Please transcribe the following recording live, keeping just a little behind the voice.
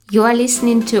You are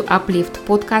listening to Uplift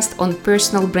podcast on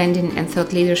personal branding and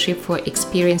thought leadership for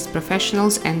experienced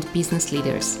professionals and business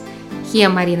leaders. Here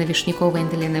Marina Vishnikova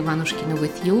and Elena Ivanushkina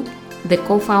with you, the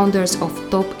co-founders of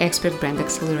Top Expert Brand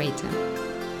Accelerator.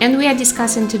 And we are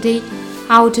discussing today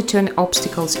how to turn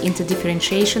obstacles into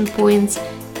differentiation points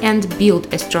and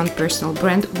build a strong personal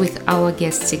brand with our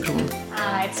guest Sigrun.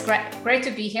 It's great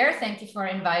to be here. Thank you for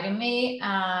inviting me.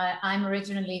 I'm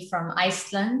originally from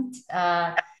Iceland.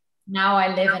 Now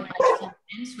I live in Iceland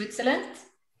and Switzerland.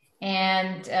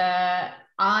 And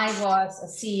I was a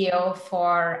CEO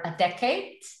for a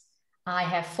decade. I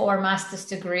have 4 master's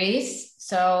degrees.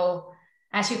 So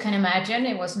as you can imagine,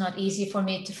 it was not easy for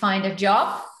me to find a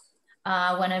job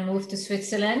when I moved to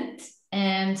Switzerland.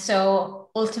 And so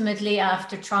ultimately,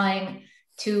 after trying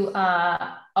 2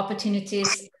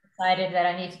 opportunities, decided that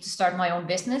I needed to start my own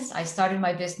business. I started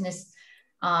my business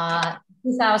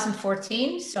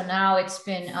 2014. So now it's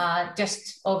been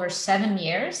just over 7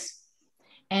 years.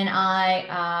 And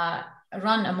I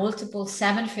run a multiple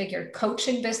 7-figure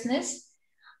coaching business.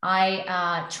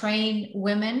 I train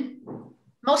women,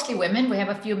 mostly women, we have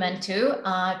a few men too,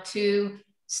 to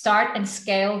start and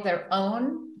scale their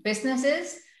own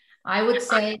businesses. I would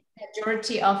say the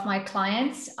majority of my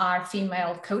clients are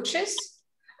female coaches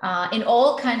in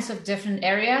all kinds of different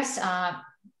areas.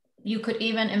 You could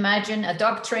even imagine a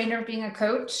dog trainer being a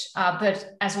coach,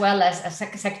 but as well as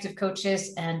executive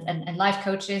coaches and life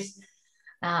coaches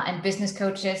and business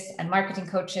coaches and marketing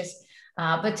coaches.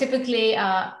 But typically,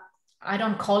 I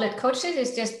don't call it coaches.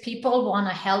 It's just people want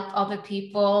to help other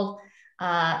people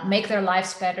make their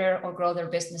lives better or grow their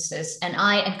businesses. And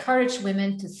I encourage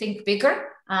women to think bigger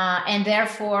and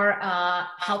therefore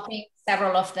helping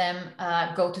several of them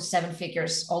go to 7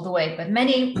 figures all the way. But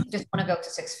many just want to go to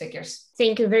 6 figures.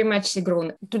 Thank you very much,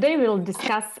 Sigrun. Today we'll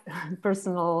discuss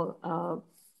personal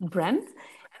brand.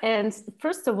 And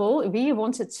first of all, we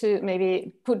wanted to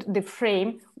maybe put the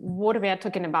frame what we are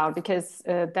talking about, because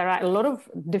there are a lot of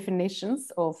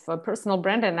definitions of personal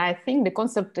brand. And I think the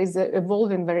concept is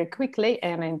evolving very quickly.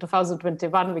 And in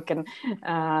 2021, we can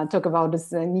talk about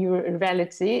this new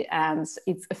reality and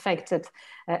it's affected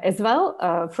as well.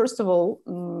 First of all,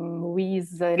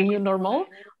 with the new normal,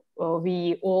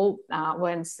 we all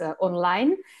went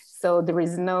online. So there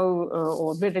is no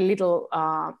or very little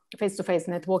face-to-face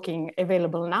networking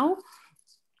available now.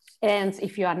 And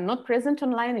if you are not present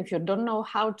online, if you don't know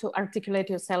how to articulate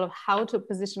yourself, how to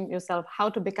position yourself, how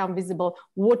to become visible,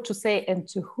 what to say and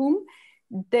to whom,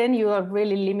 then you are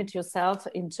really limit yourself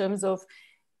in terms of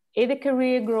either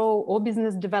career growth or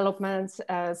business development.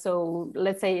 So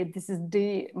let's say this is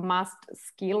the must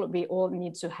skill we all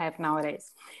need to have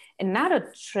nowadays.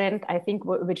 Another trend, I think,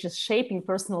 which is shaping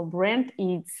personal brand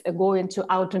is going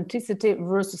to authenticity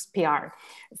versus PR.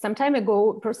 Some time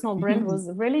ago, personal brand was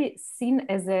really seen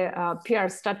as a PR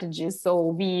strategy. So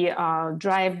we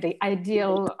drive the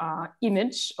ideal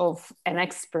image of an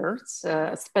expert,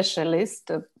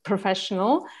 specialist,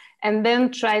 professional, and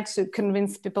then try to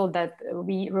convince people that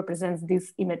we represent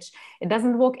this image. It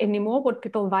doesn't work anymore. What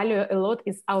people value a lot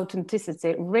is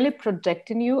authenticity, really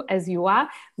projecting you as you are.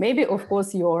 Maybe, of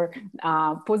course, your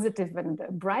positive and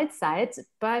bright side,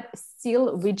 but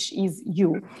still, which is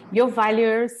you. Your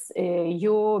values,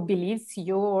 your beliefs,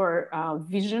 your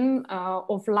vision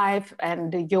of life,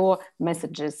 and your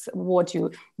messages, what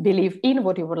you believe in,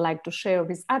 what you would like to share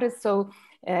with others. So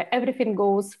everything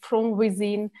goes from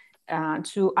within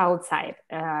to outside.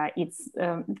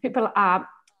 People are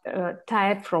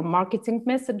tired from marketing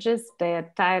messages. They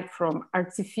are tired from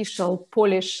artificial,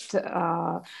 polished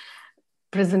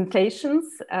presentations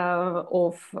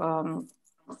of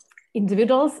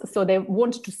individuals. So they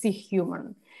want to see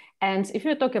human. And if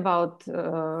you talk about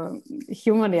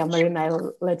human, Marina,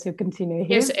 I'll let you continue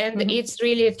here. Yes, and it's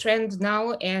really a trend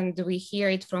now, and we hear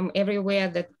it from everywhere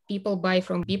that people buy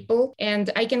from people. And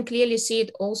I can clearly see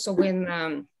it also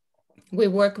when we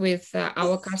work with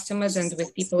our customers and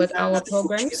with people at our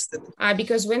programs,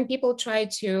 because when people try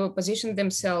to position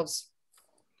themselves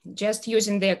just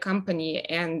using their company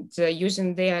and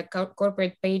using their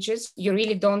corporate pages, you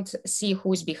really don't see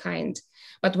who's behind.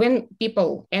 But when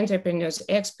people, entrepreneurs,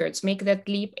 experts make that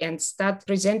leap and start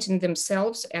presenting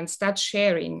themselves and start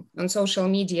sharing on social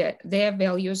media their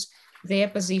values, their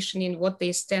positioning, what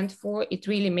they stand for, it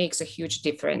really makes a huge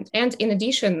difference. And in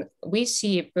addition, we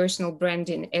see personal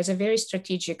branding as a very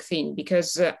strategic thing,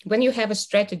 because when you have a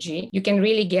strategy, you can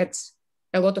really get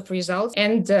a lot of results.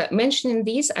 And mentioning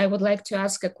this, I would like to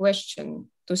ask a question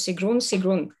to Sigrun.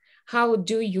 Sigrun, how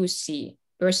do you see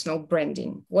personal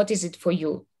branding? What is it for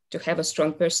you to have a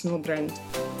strong personal brand?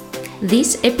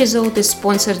 This episode is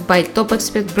sponsored by Top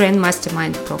Expert Brand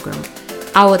Mastermind Program.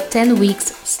 Our 10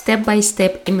 weeks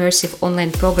step-by-step immersive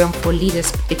online program for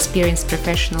leaders, experienced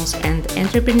professionals and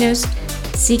entrepreneurs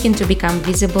seeking to become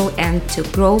visible and to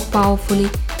grow powerfully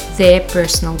their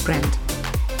personal brand.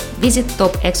 Visit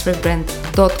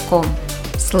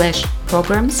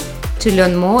topexpertbrand.com/programs to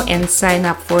learn more and sign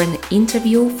up for an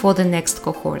interview for the next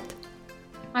cohort.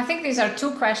 I think these are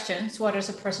two questions. What is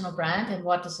a personal brand and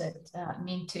what does it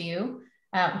mean to you,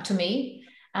 to me?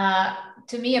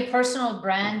 To me, a personal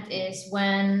brand is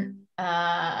when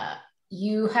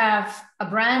you have a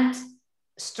brand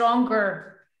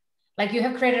stronger, like you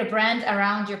have created a brand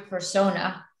around your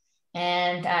persona.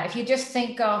 And if you just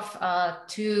think of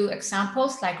two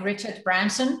examples like Richard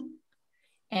Branson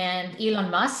and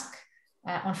Elon Musk,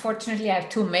 unfortunately, I have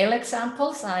two male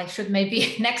examples. I should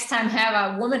maybe next time have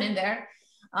a woman in there.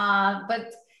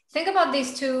 But think about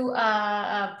these two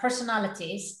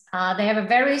personalities. They have a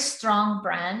very strong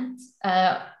brand.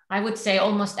 I would say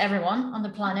almost everyone on the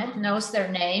planet knows their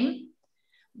name,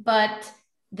 but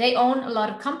they own a lot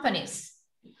of companies.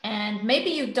 And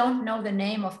maybe you don't know the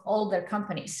name of all their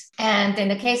companies. And in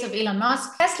the case of Elon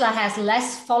Musk, Tesla has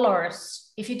less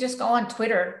followers. If you just go on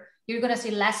Twitter, you're going to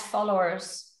see less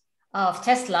followers of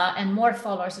Tesla and more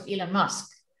followers of Elon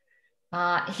Musk.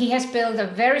 He has built a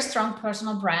very strong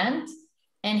personal brand,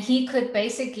 and he could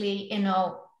basically,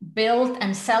 build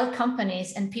and sell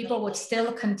companies, and people would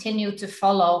still continue to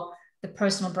follow the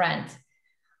personal brand.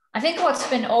 I think what's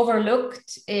been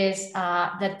overlooked is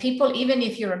that people, even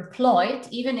if you're employed,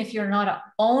 even if you're not an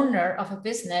owner of a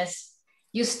business,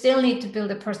 you still need to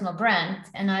build a personal brand.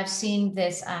 And I've seen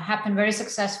this happen very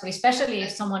successfully, especially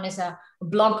if someone is a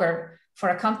blogger for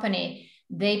a company.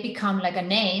 They become like a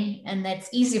name, and that's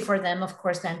easy for them, of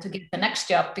course, then to get the next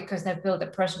job because they've built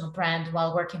a personal brand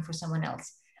while working for someone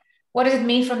else. What does it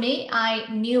mean for me? I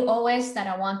knew always that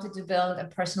I wanted to build a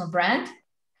personal brand.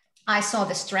 I saw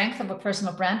the strength of a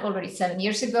personal brand already 7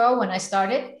 years ago when I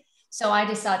started. So I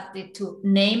decided to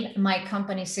name my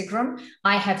company Sigrun.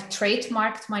 I have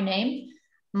trademarked my name.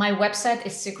 My website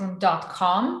is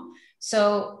sigrun.com.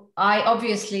 So I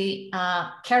obviously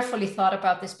carefully thought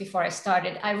about this before I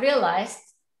started. I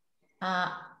realized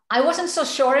I wasn't so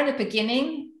sure in the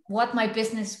beginning what my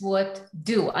business would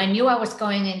do. I knew I was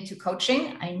going into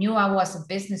coaching. I knew I was a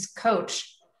business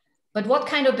coach. But what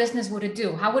kind of business would it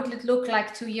do? How would it look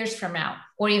like 2 years from now,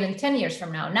 or even 10 years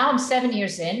from now? Now I'm 7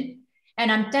 years in,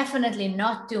 and I'm definitely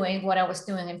not doing what I was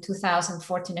doing in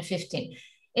 2014 and 15.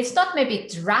 It's not maybe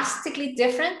drastically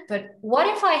different, but what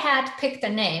if I had picked a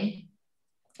name?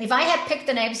 If I had picked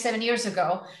a name 7 years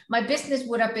ago, my business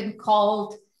would have been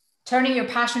called Turning Your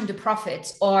Passion to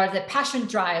Profit, or the Passion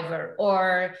Driver,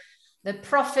 or the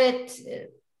Profit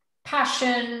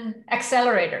Passion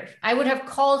Accelerator. I would have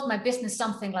called my business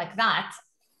something like that,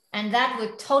 and that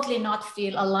would totally not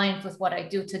feel aligned with what I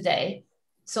do today.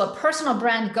 So a personal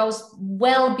brand goes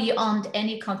well beyond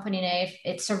any company name.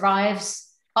 It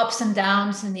survives ups and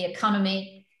downs in the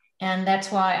economy, and that's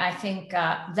why I think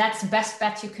that's the best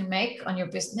bet you can make on your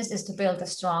business, is to build a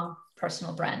strong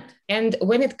personal brand. And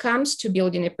when it comes to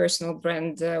building a personal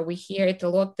brand, we hear it a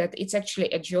lot that it's actually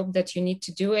a job that you need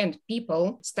to do, and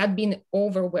people start being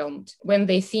overwhelmed when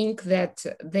they think that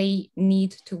they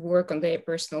need to work on their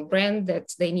personal brand,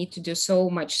 that they need to do so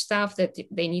much stuff, that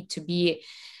they need to be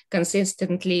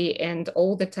consistently and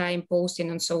all the time posting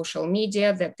on social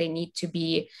media, that they need to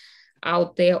be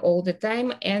out there all the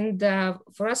time. And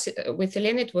for us with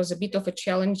Elena, it was a bit of a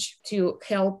challenge to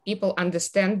help people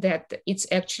understand that it's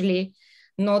actually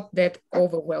not that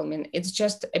overwhelming. It's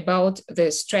just about the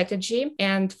strategy.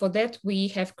 And for that, we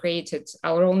have created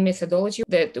our own methodology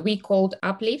that we called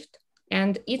Uplift.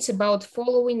 And it's about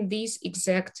following these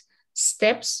exact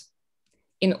steps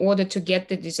in order to get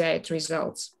the desired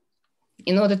results,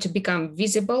 in order to become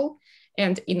visible,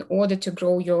 and in order to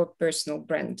grow your personal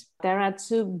brand. There are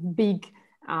two big,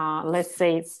 let's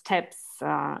say, steps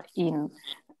in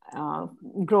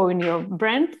growing your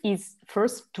brand. Is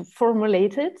first to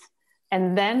formulate it,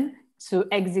 and then to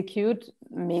execute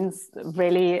means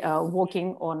really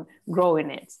working on growing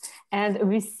it. And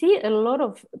we see a lot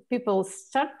of people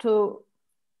start to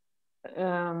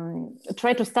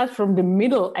try to start from the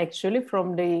middle, actually,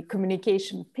 from the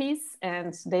communication piece,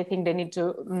 and they think they need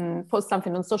to post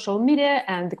something on social media,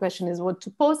 and the question is what to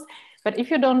post. But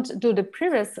if you don't do the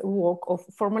previous work of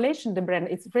formulation the brand,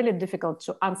 it's really difficult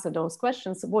to answer those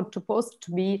questions, what to post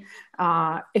to be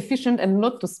efficient and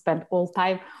not to spend all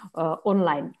time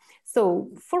online. So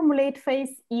formulate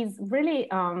phase is really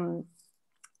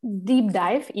deep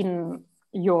dive in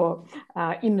your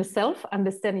inner self,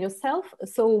 understand yourself.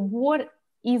 So what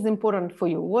is important for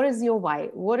you? What is your why?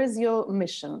 What is your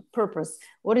mission, purpose?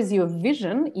 What is your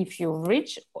vision? If you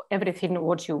reach everything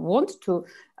what you want to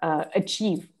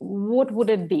achieve, what would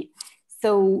it be?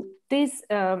 So this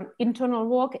internal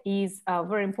work is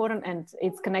very important, and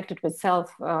it's connected with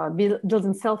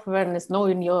building self-awareness,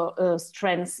 knowing your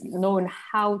strengths, knowing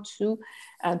how to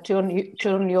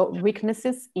turn your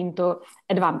weaknesses into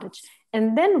advantage.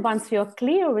 And then once you're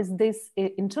clear with this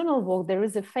internal work, there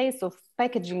is a phase of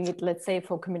packaging it, let's say,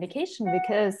 for communication,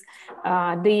 because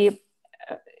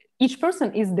each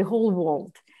person is the whole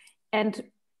world. And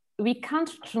we can't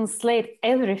translate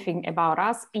everything about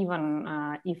us, even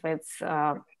if it's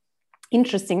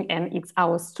interesting and it's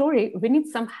our story. We need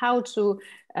somehow to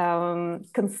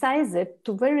concise it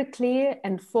to very clear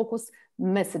and focused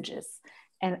messages.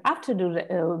 And after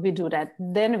we do that,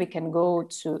 then we can go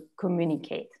to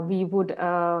communicate. We would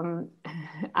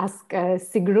ask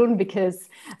Sigrun, because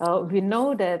we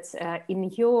know that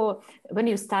when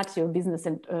you start your business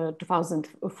in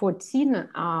 2014,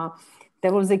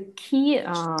 there was a key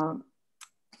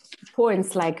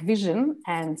points like vision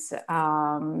and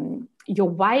your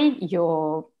why,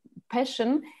 your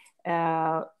passion.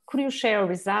 Could you share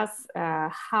with us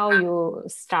how you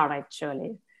start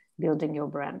actually building your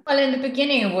brand? Well, in the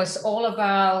beginning, it was all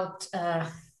about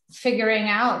figuring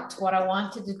out what I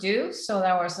wanted to do. So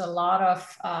there was a lot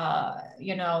of,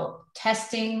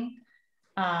 testing.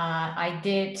 I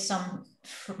did some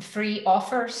free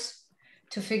offers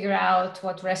to figure out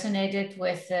what resonated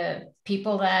with the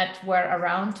people that were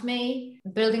around me.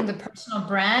 Building the personal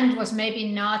brand was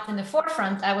maybe not in the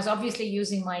forefront. I was obviously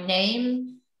using my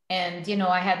name, and,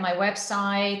 I had my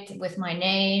website with my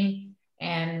name,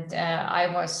 and I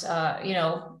was,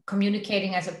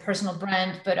 communicating as a personal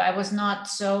brand, but I was not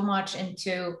so much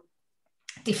into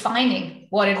defining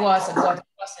what it was and what it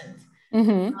wasn't.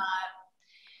 Mm-hmm.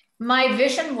 My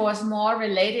vision was more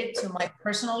related to my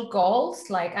personal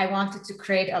goals. Like, I wanted to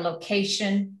create a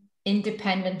location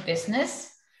independent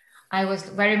business. I was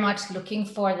very much looking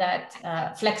for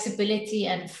that flexibility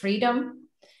and freedom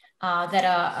that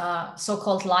a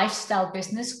so-called lifestyle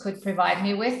business could provide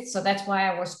me with. So that's why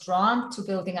I was drawn to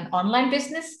building an online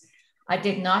business. I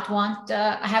did not want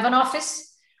to have an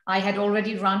office. I had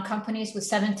already run companies with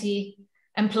 70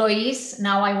 employees.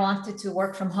 Now I wanted to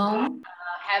work from home,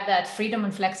 have that freedom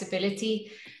and flexibility.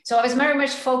 So I was very much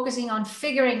focusing on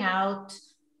figuring out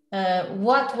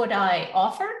what would I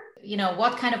offer,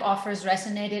 what kind of offers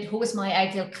resonated, who was my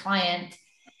ideal client.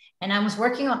 And I was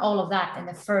working on all of that in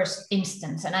the first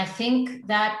instance. And I think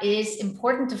that is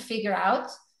important to figure out.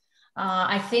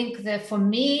 I think that for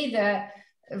me, the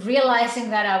realizing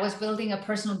that I was building a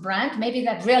personal brand, maybe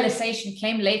that realization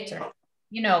came later.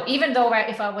 Even though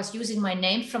if I was using my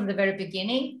name from the very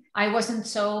beginning, I wasn't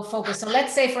so focused. So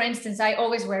let's say, for instance, I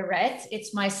always wear red.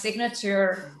 It's my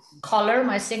signature color,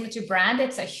 my signature brand.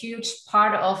 It's a huge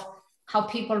part of how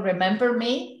people remember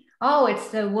me. Oh, it's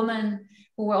the woman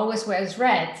who always wears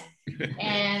red.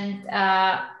 And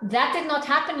that did not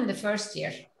happen in the first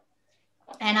year.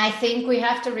 And I think we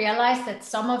have to realize that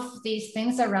some of these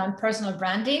things around personal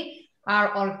branding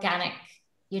are organic.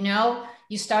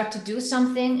 You start to do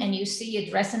something and you see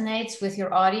it resonates with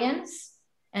your audience,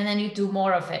 and then you do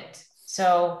more of it.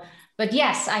 So, but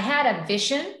yes, I had a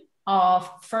vision of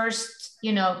first,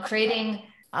 creating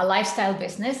a lifestyle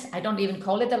business. I don't even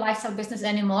call it a lifestyle business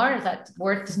anymore. That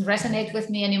word doesn't resonate with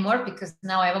me anymore, because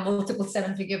now I have a multiple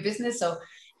 7-figure business. So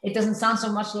it doesn't sound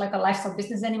so much like a lifestyle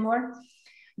business anymore.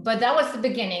 But that was the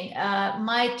beginning.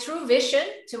 My true vision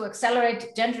to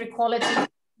accelerate gender equality,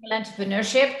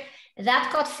 entrepreneurship,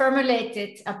 that got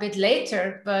formulated a bit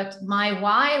later, but my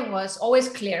why was always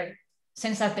clear.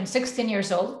 Since I've been 16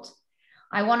 years old,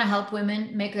 I want to help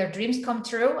women make their dreams come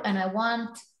true. And I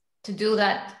want to do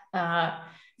that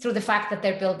through the fact that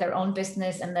they build their own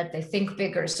business and that they think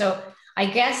bigger. So I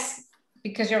guess,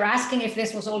 because you're asking if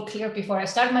this was all clear before I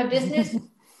started my business,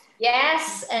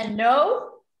 yes and no.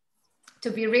 To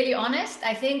be really honest,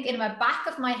 I think in the back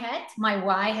of my head, my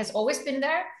why has always been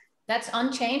there. That's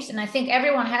unchanged. And I think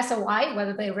everyone has a why,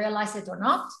 whether they realize it or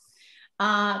not.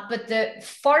 But the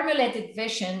formulated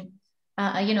vision,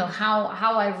 how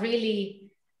I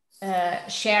really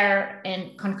share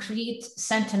in concrete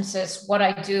sentences what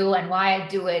I do and why I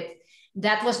do it,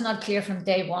 that was not clear from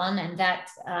day one. And that,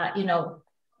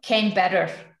 came better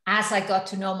as I got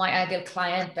to know my ideal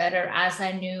client better, as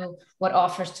I knew what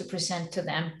offers to present to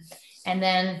them. And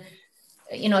then,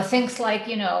 things like,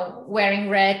 wearing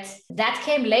red, that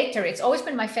came later. It's always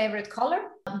been my favorite color.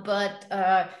 But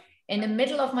in the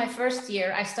middle of my first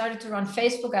year, I started to run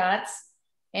Facebook ads,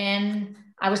 and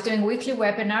I was doing weekly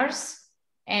webinars.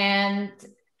 And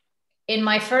in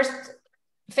my first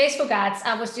Facebook ads,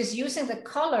 I was just using the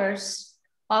colors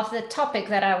of the topic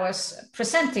that I was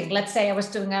presenting. Let's say I was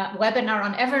doing a webinar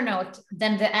on Evernote,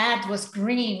 then the ad was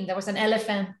green, there was an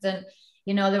elephant, and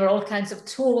there were all kinds of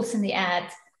tools in the ad.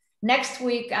 Next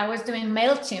week, I was doing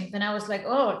MailChimp, and I was like,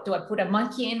 oh, do I put a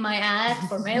monkey in my ad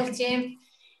for MailChimp?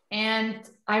 And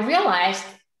I realized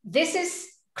this is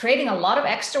creating a lot of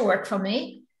extra work for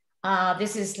me.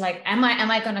 This is like, am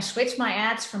I going to switch my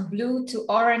ads from blue to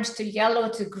orange to yellow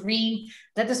to green?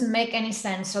 That doesn't make any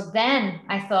sense. So then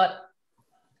I thought,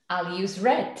 I'll use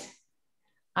red.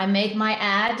 I made my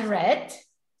ad red,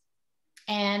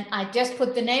 and I just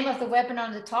put the name of the webinar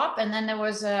on the top. And then there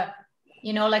was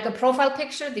like a profile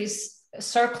picture, these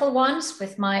circle ones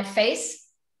with my face.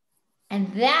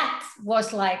 And that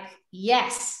was like,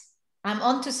 yes, I'm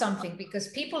onto something, because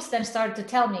people then started to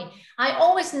tell me, I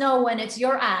always know when it's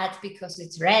your ad because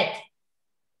it's red.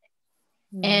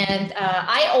 And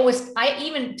I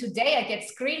even today, I get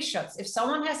screenshots. If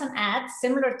someone has an ad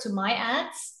similar to my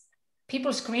ads,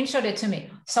 people screenshot it to me.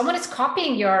 Someone is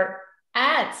copying your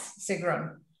ads,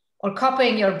 Sigrun, or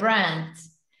copying your brand.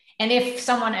 And if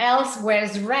someone else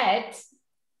wears red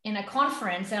in a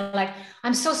conference, and like,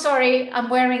 I'm so sorry, I'm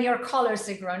wearing your color,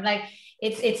 Sigrun. Like,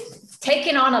 it's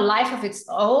taken on a life of its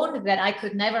own that I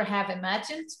could never have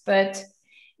imagined. But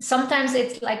sometimes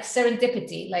it's like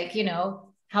serendipity, like,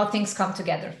 how things come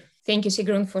together. Thank you,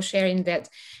 Sigrun, for sharing that.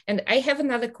 And I have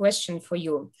another question for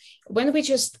you. When we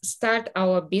just start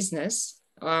our business,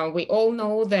 we all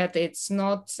know that it's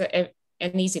not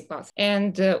an easy path.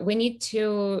 And we need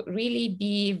to really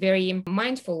be very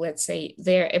mindful, let's say,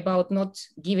 there about not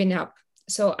giving up.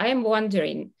 So I am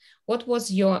wondering, what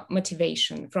was your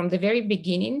motivation from the very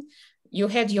beginning? You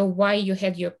had your why, you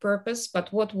had your purpose,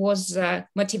 but what was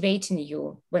motivating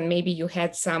you when maybe you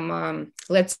had some,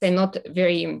 let's say, not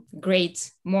very great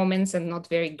moments and not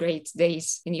very great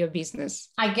days in your business?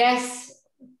 I guess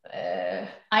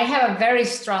I have a very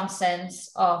strong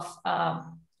sense of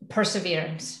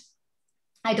perseverance.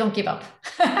 I don't give up.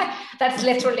 That's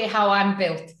literally how I'm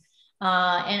built.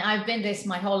 And I've been this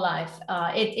my whole life.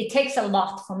 It takes a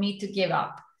lot for me to give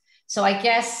up. So I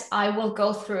guess I will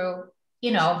go through,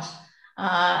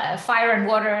 fire and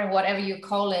water and whatever you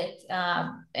call it,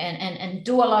 and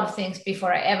do a lot of things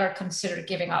before I ever consider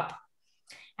giving up.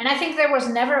 And I think there was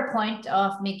never a point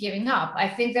of me giving up. I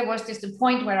think there was just a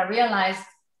point where I realized,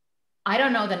 I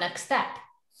don't know the next step.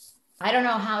 I don't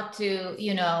know how to,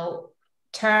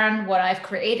 turn what I've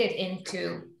created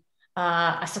into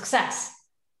a success.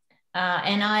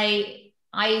 And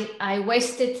I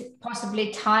wasted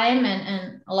possibly time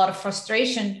and a lot of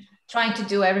frustration trying to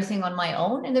do everything on my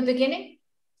own in the beginning,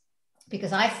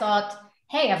 because I thought,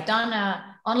 hey, I've done an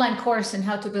online course in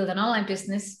how to build an online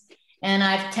business, and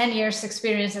I have 10 years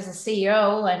experience as a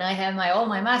CEO, and I have all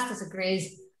my master's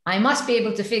degrees. I must be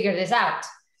able to figure this out.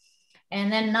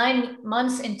 And then 9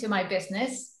 months into my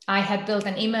business, I had built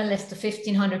an email list of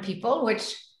 1,500 people,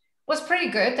 which was pretty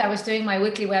good. I was doing my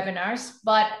weekly webinars,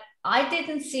 but I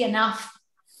didn't see enough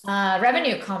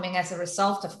revenue coming as a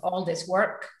result of all this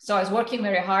work. So I was working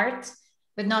very hard,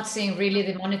 but not seeing really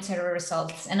the monetary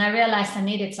results. And I realized I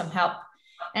needed some help.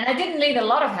 And I didn't need a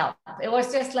lot of help. It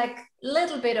was just like a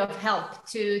little bit of help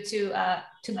to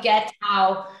get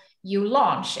how you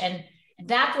launch. And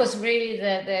that was really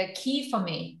the key for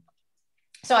me.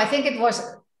 So I think it was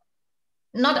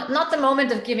not the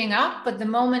moment of giving up, but the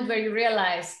moment where you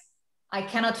realize, I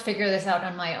cannot figure this out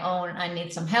on my own. I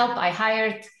need some help. I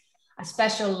hired a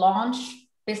special launch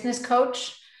business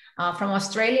coach from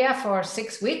Australia for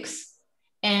 6 weeks.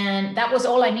 And that was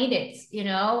all I needed.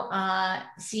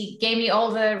 She gave me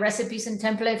all the recipes and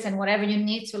templates and whatever you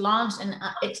need to launch. And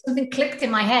something clicked in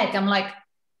my head. I'm like,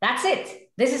 that's it.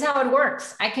 This is how it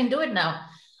works. I can do it now.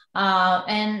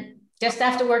 And just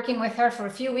after working with her for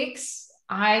a few weeks,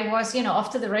 I was,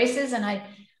 off to the races, and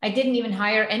I didn't even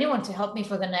hire anyone to help me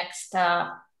for the next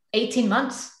 18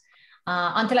 months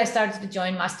until I started to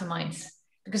join masterminds,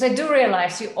 because I do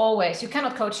realize you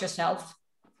cannot coach yourself.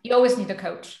 You always need a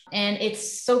coach. And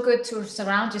it's so good to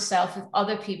surround yourself with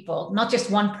other people, not just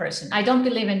one person. I don't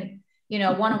believe in,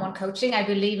 one-on-one coaching. I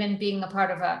believe in being a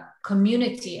part of a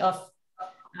community of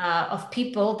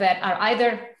people that are either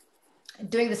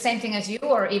doing the same thing as you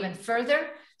or even further,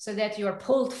 so that you are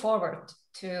pulled forward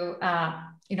to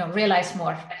realize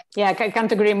more. Yeah, I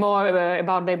can't agree more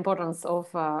about the importance of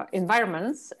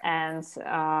environments, and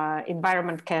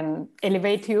environment can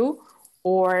elevate you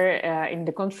or in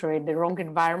the contrary, the wrong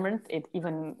environment, it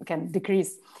even can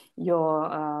decrease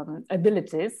your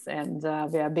abilities. And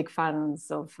we are big fans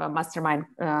of mastermind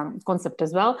concept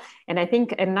as well. And I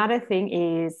think another thing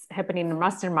is happening in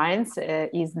masterminds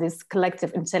is this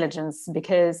collective intelligence,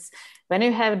 because when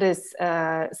you have this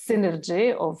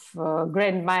synergy of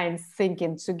great minds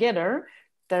thinking together,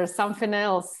 there's something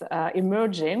else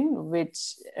emerging,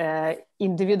 which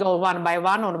individual one by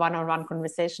one or one-on-one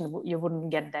conversation, you wouldn't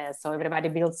get there. So everybody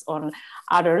builds on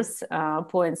others'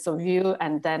 points of view,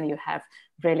 and then you have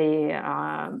really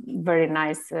very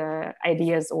nice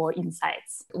ideas or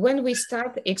insights. When we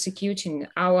start executing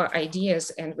our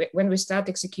ideas and when we start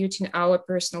executing our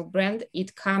personal brand,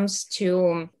 it comes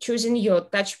to choosing your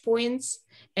touch points,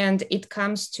 and it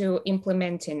comes to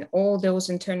implementing all those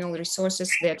internal resources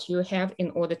that you have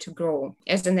in order to grow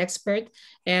as an expert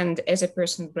and as a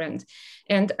personal brand.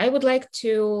 And I would like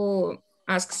to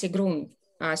ask Sigrun,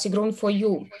 for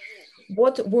you,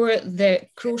 what were the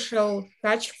crucial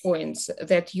touch points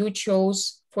that you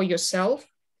chose for yourself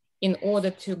in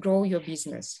order to grow your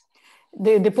business?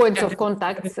 The points of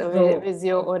contact with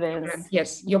your audience.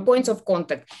 Yes, your points of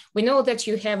contact. We know that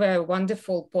you have a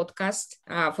wonderful podcast.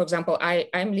 For example,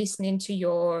 I'm listening to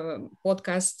your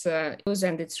podcast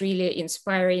and it's really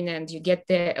inspiring, and you get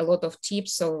there a lot of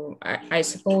tips. So I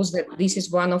suppose that this is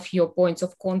one of your points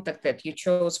of contact that you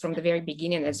chose from the very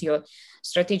beginning as your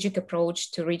strategic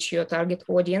approach to reach your target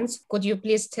audience. Could you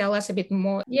please tell us a bit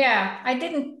more? Yeah, I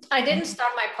didn't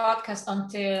start my podcast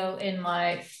until in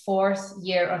my 4th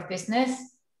year of business.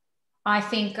 I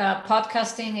think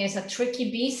podcasting is a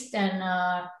tricky beast,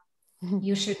 and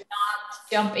you should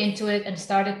not jump into it and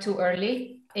start it too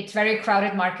early. It's a very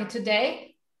crowded market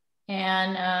today.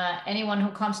 And anyone who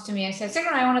comes to me and says,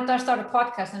 Sigrun, I want to start a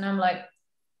podcast. And I'm like,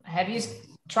 have you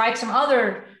tried some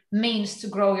other means to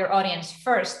grow your audience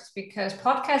first? Because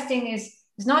podcasting is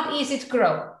not easy to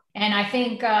grow. And I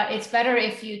think it's better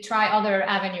if you try other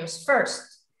avenues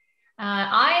first.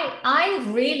 I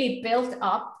really built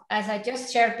up, as I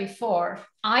just shared before,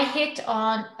 I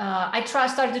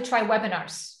started to try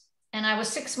webinars, and I was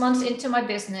 6 months into my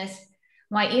business.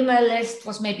 My email list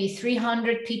was maybe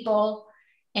 300 people,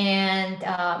 and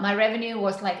my revenue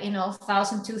was like, $1,000,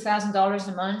 $2,000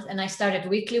 a month. And I started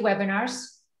weekly webinars,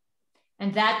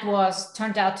 and that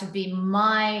turned out to be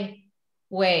my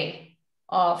way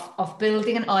of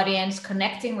building an audience,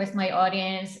 connecting with my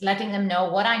audience, letting them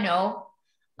know what I know,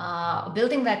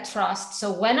 building that trust.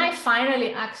 So when I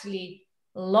finally actually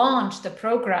launched the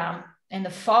program in the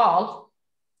fall,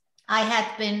 I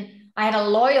had a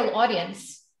loyal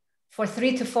audience for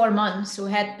 3 to 4 months who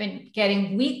had been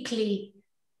getting weekly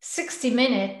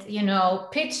 60-minute,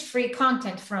 pitch-free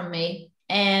content from me.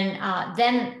 And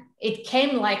then it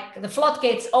came like the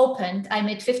floodgates opened. I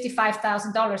made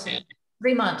 $55,000 in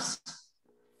 3 months.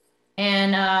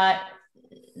 And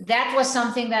that was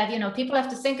something that, people have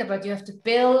to think about. You have to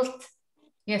build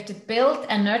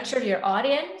and nurture your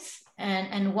audience.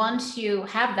 And once you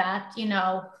have that,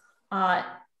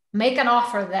 make an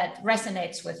offer that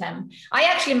resonates with them. I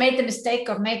actually made the mistake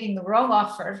of making the wrong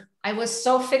offer. I was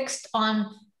so fixed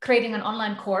on creating an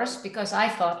online course because I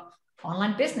thought,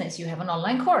 online business, you have an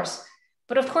online course.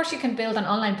 But of course you can build an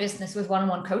online business with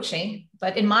one-on-one coaching.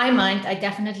 But in my mind, I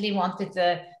definitely wanted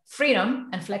the freedom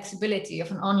and flexibility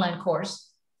of an online course.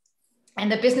 And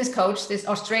the business coach, this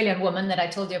Australian woman that I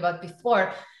told you about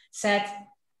before, said,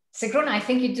 Sigrun, I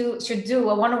think you should do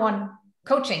a one-on-one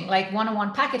coaching, like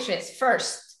one-on-one packages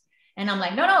first. And I'm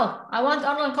like, no, I want an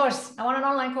online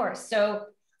course. So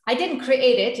I didn't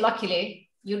create it. Luckily,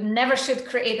 you never should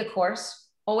create a course.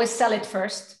 Always sell it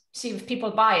first, see if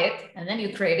people buy it, and then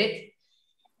you create it.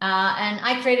 And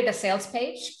I created a sales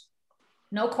page,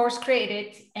 no course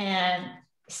created, and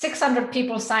 600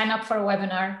 people sign up for a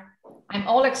webinar. I'm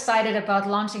all excited about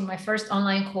launching my first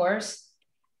online course.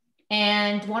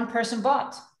 And one person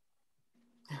bought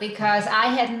because I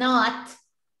had not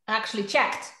actually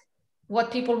checked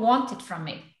what people wanted from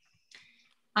me.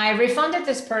 I refunded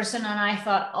this person and I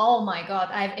thought, oh my God,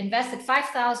 I've invested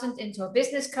 $5,000 into a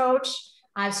business coach.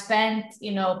 I've spent,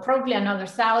 probably another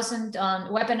 $1,000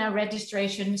 on webinar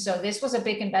registration. So this was a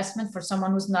big investment for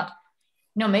someone who's not,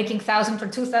 making $1,000 or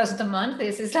 $2,000 a month.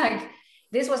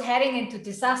 This was heading into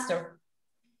disaster.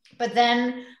 But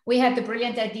then we had the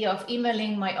brilliant idea of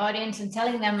emailing my audience and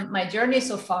telling them my journey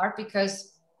so far,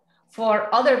 because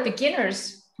for other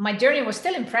beginners, my journey was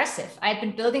still impressive. I had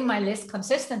been building my list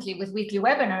consistently with weekly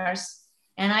webinars,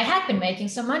 and I had been making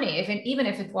some money, even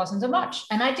if it wasn't so much.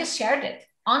 And I just shared it,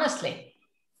 honestly.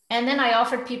 And then I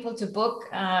offered people to book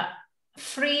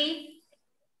free,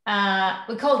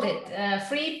 we called it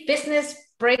free business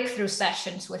breakthrough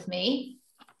sessions with me.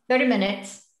 30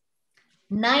 minutes,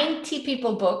 90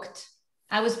 people booked.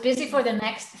 I was busy for the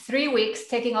next 3 weeks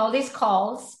taking all these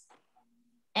calls,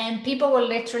 and people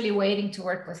were literally waiting to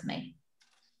work with me.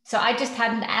 So I just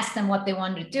hadn't asked them what they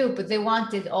wanted to do, but they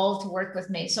wanted all to work with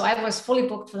me. So I was fully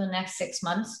booked for the next 6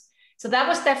 months. So that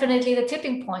was definitely the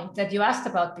tipping point that you asked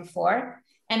about before.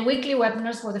 And weekly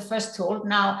webinars were the first tool.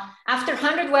 Now, after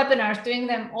 100 webinars, doing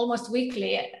them almost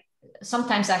weekly,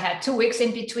 sometimes I had 2 weeks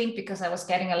in between because I was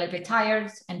getting a little bit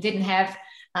tired and didn't have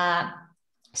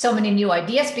so many new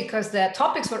ideas because the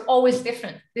topics were always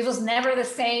different. This was never the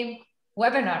same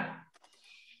webinar.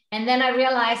 And then I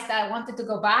realized I wanted to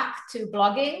go back to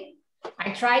blogging. I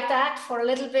tried that for a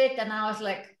little bit and I was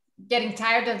like getting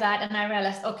tired of that. And I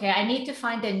realized, okay, I need to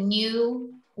find a new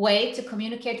way to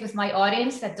communicate with my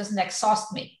audience that doesn't exhaust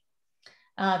me.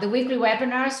 The weekly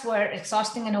webinars were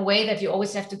exhausting in a way that you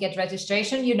always have to get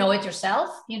registration. You know it yourself,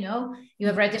 you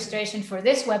have registration for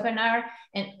this webinar,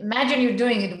 and imagine you're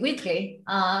doing it weekly.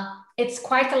 It's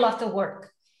quite a lot of work.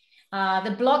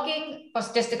 The blogging was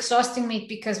just exhausting me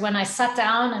because when I sat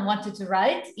down and wanted to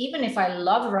write, even if I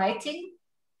love writing,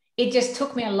 it just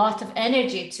took me a lot of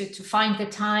energy to find the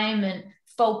time and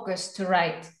focus to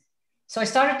write. So I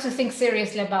started to think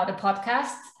seriously about a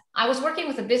podcast. I was working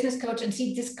with a business coach and he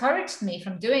discouraged me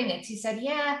from doing it. He said,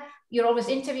 yeah, you're always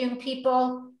interviewing people.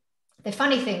 The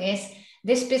funny thing is,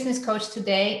 this business coach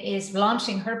today is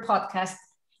launching her podcast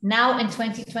now in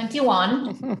 2021.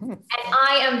 And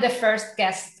I am the first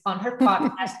guest on her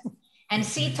podcast. And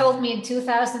she told me in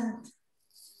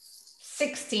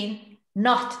 2016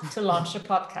 not to launch a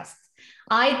podcast.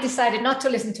 I decided not to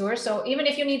listen to her. So even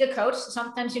if you need a coach,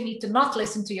 sometimes you need to not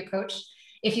listen to your coach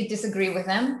if you disagree with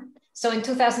them. So in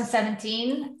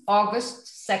 2017,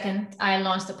 August 2nd, I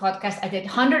launched a podcast. I did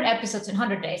 100 episodes in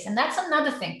 100 days. And that's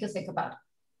another thing to think about.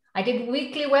 I did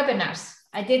weekly webinars.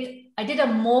 I did a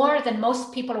more than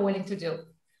most people are willing to do.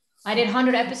 I did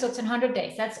 100 episodes in 100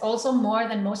 days. That's also more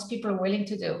than most people are willing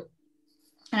to do.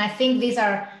 And I think these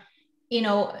are,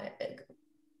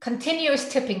 continuous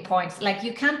tipping points. Like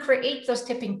you can create those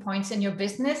tipping points in your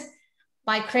business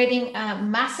by creating a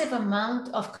massive amount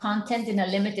of content in a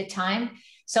limited time.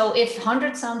 So if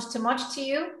 100 sounds too much to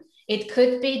you, it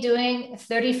could be doing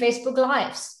 30 Facebook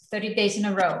Lives, 30 days in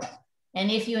a row. And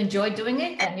if you enjoy doing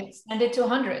it, then you extend it to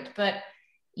 100. But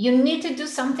you need to do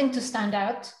something to stand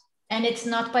out. And it's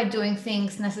not by doing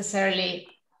things necessarily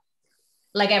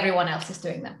like everyone else is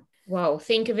doing them. Wow,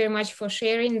 thank you very much for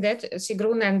sharing that,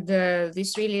 Sigrun. And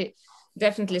this really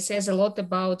definitely says a lot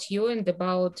about you and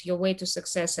about your way to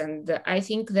success. And I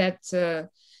think that,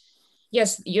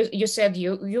 yes, you said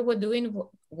you were doing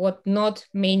what not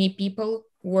many people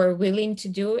were willing to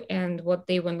do and what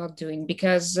they were not doing.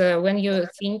 Because when you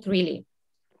think really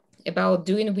about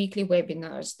doing weekly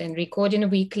webinars, then recording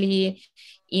weekly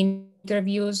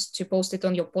interviews to post it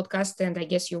on your podcast, and I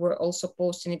guess you were also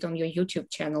posting it on your YouTube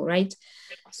channel, right?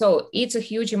 So it's a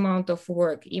huge amount of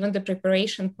work. Even the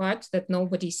preparation part that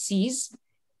nobody sees,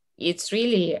 it's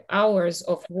really hours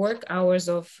of work, hours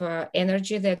of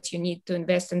energy that you need to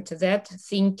invest into that,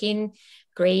 thinking,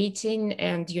 creating,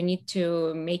 and you need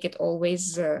to make it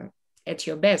always at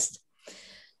your best.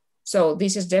 So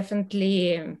this is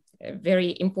definitely a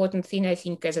very important thing, I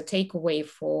think, as a takeaway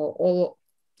for all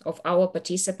of our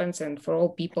participants and for all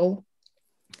people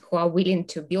who are willing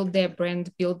to build their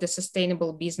brand, build a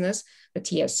sustainable business.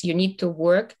 But yes, you need to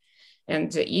work.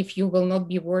 And if you will not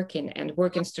be working and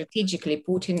working strategically,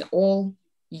 putting all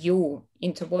you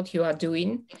into what you are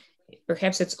doing,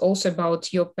 perhaps it's also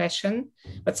about your passion,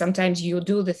 but sometimes you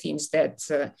do the things that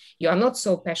you are not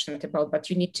so passionate about, but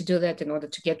you need to do that in order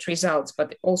to get results.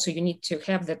 But also you need to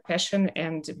have that passion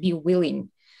and be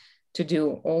willing to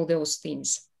do all those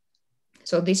things.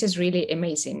 So this is really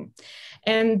amazing.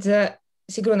 And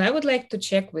Sigrun, I would like to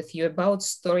check with you about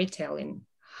storytelling.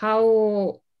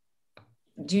 How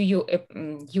do you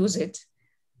use it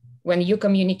when you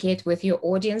communicate with your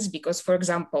audience? Because, for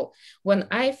example, when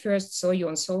I first saw you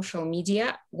on social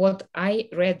media, what I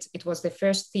read, it was the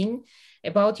first thing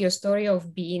about your story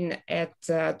of being at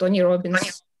Tony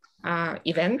Robbins'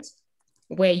 event,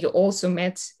 where you also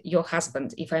met your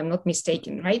husband, if I'm not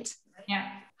mistaken, right?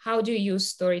 Yeah. How do you use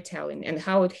storytelling and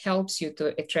how it helps you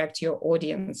to attract your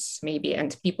audience, maybe,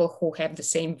 and people who have the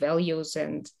same values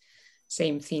and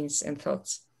same things and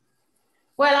thoughts?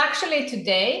 Well, actually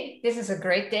today, this is a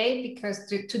great day because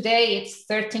today it's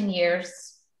 13 years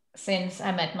since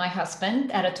I met my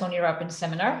husband at a Tony Robbins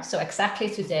seminar. So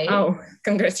exactly today. Oh,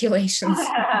 congratulations.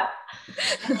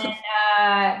 And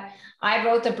I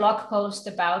wrote a blog post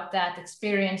about that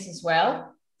experience as well.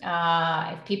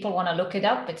 If people want to look it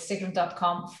up, it's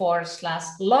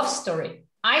sigrun.com/love story.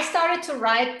 I started to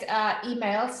write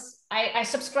emails. I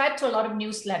subscribed to a lot of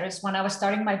newsletters when I was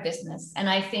starting my business. And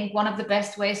I think one of the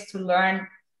best ways to learn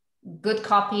good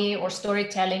copy or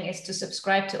storytelling is to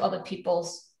subscribe to other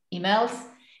people's emails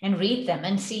and read them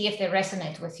and see if they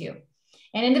resonate with you.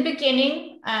 And in the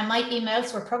beginning, my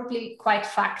emails were probably quite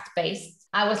fact-based.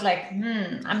 I was like,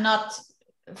 I'm not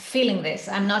feeling this.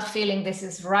 I'm not feeling this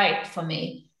is right for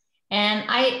me. And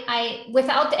I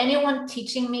without anyone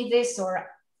teaching me this or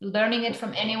learning it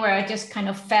from anywhere, I just kind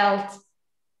of felt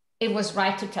it was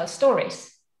right to tell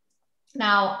stories.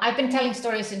 Now, I've been telling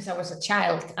stories since I was a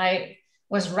child. I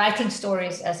was writing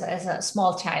stories as a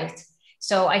small child.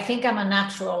 So I think I'm a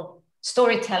natural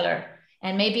storyteller,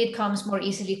 and maybe it comes more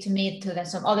easily to me than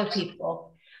some other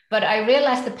people. But I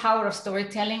realized the power of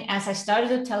storytelling as I started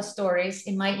to tell stories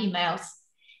in my emails,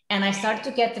 and I started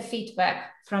to get the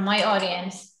feedback from my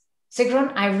audience.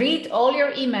 Sigrun, I read all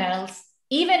your emails,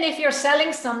 even if you're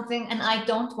selling something and I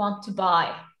don't want to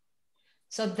buy.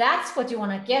 So that's what you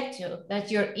want to get to,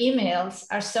 that your emails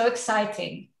are so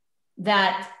exciting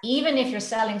that even if you're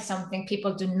selling something,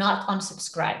 people do not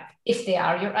unsubscribe if they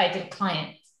are your ideal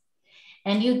client.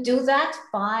 And you do that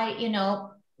by,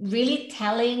 really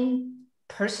telling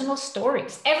personal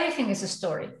stories. Everything is a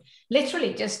story.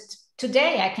 Literally, just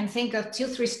today, I can think of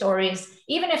 2-3 stories,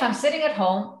 even if I'm sitting at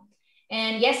home.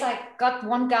 And yes, I got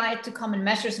one guy to come and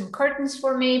measure some curtains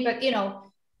for me, but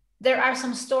there are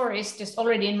some stories just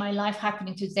already in my life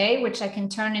happening today, which I can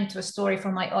turn into a story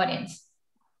for my audience.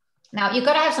 Now, you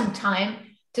got to have some time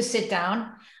to sit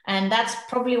down. And that's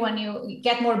probably when you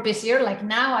get more busier. Like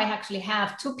now, I actually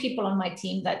have 2 people on my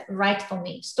team that write for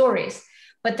me stories,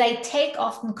 but they take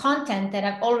often content that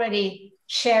I've already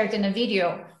shared in a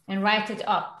video and write it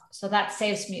up. So that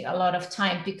saves me a lot of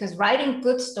time, because writing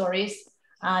good stories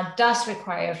does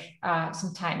require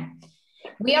some time.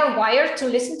 We are wired to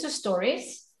listen to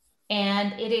stories,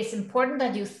 and it is important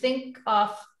that you think of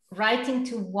writing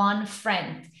to one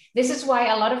friend. This is why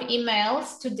a lot of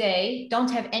emails today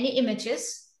don't have any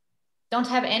images, don't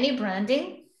have any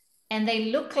branding, and they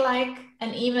look like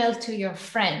an email to your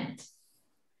friend.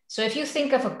 So if you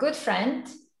think of a good friend,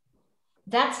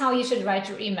 that's how you should write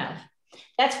your email.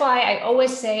 That's why I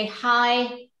always say,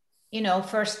 hi,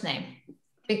 first name,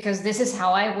 because this is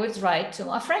how I would write to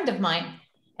a friend of mine.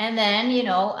 And then,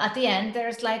 at the end,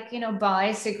 there's like,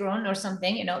 bye, Sigrun or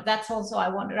something, that's also I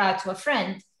want to write to a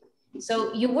friend.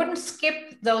 So you wouldn't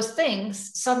skip those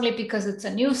things suddenly because it's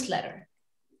a newsletter.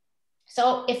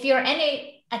 So if you're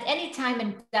at any time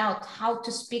in doubt how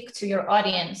to speak to your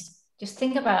audience, just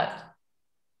think about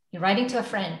you're writing to a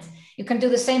friend. You can do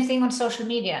the same thing on social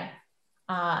media.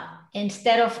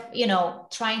 Instead of,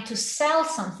 trying to sell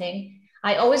something,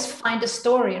 I always find a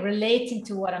story relating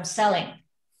to what I'm selling.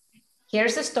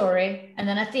 Here's the story. And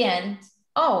then at the end,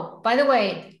 oh, by the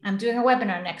way, I'm doing a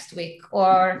webinar next week,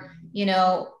 or,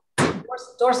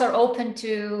 doors are open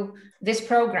to this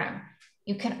program.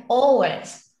 You can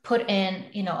always put in,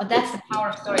 that's the power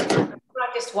of storytelling. People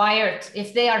are just wired.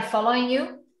 If they are following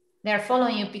you, they're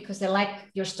following you because they like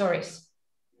your stories.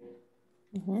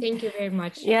 Mm-hmm. Thank you very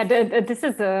much. Yeah, this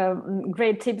is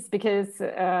great tips, because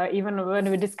even when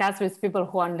we discuss with people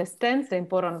who understand the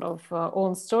importance of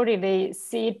own story, they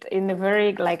see it in a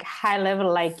very high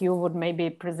level, like you would maybe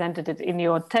presented it in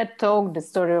your TED talk, the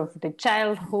story of the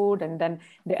childhood and then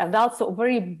the adults, so a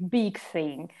very big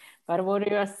thing. But what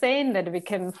you are saying, that we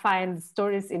can find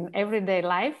stories in everyday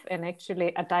life and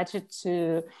actually attach it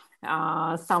to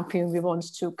something we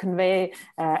want to convey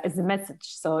as a message.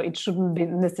 So it shouldn't be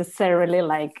necessarily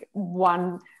like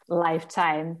one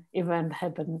lifetime event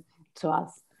happen to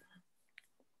us.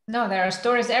 No, there are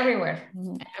stories everywhere.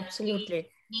 Absolutely.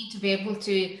 We need to be able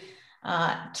to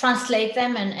translate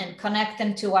them and connect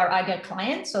them to our ideal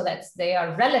client so that they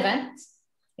are relevant.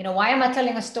 Why am I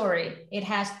telling a story? It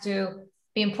has to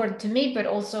be important to me, but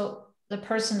also the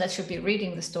person that should be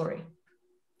reading the story.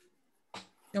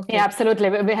 Okay. Yeah, absolutely.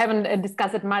 We haven't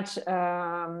discussed it much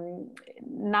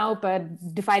now,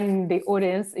 but defining the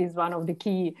audience is one of the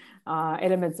key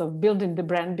elements of building the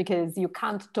brand, because you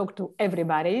can't talk to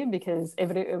everybody, because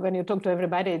when you talk to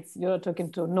everybody, you're talking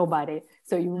to nobody.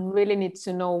 So you really need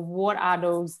to know what are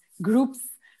those groups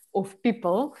of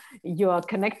people you are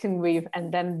connecting with,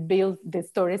 and then build the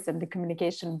stories and the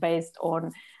communication based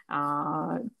on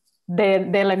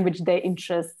their language, their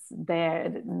interests,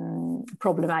 their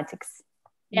problematics.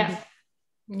 Yeah.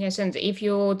 Yes, and if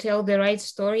you tell the right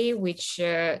story, which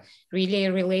really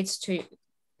relates to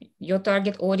your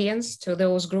target audience, to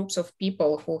those groups of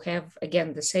people who have,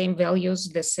 again, the same values,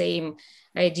 the same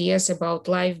ideas about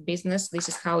life, business, this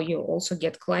is how you also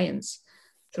get clients,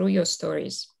 through your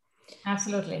stories.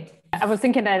 Absolutely. I was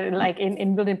thinking that like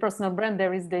in building personal brand,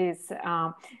 there is this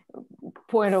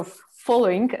point of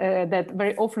following that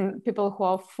very often people who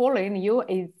are following you,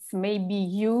 it's maybe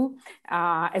you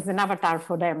as an avatar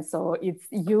for them. So it's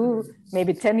you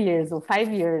maybe 10 years or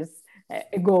 5 years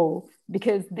ago,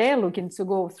 because they're looking to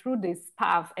go through this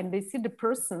path and they see the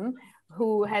person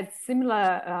who had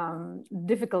similar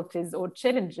difficulties or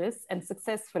challenges and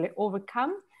successfully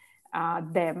overcome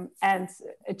them and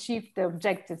achieve the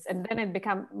objectives, and then it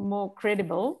becomes more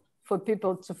credible for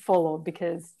people to follow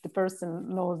because the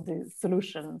person knows the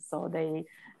solution. So they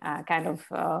kind of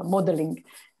modeling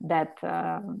that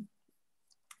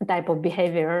type of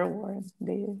behavior or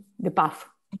the path.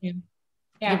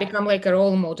 Yeah. You become like a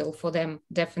role model for them,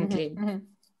 definitely,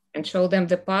 and show them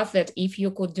the path that if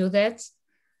you could do that,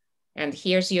 and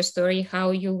here's your story,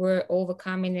 how you were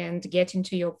overcoming and getting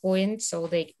to your point, so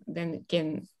they then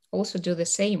can also do the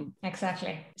same.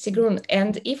 Exactly. Sigrun,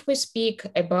 and if we speak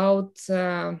about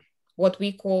what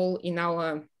we call in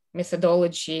our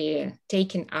methodology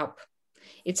taking up,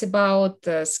 it's about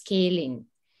scaling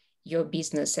your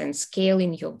business and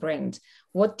scaling your brand.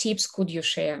 What tips could you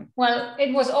share? Well,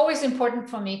 it was always important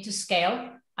for me to scale.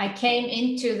 I came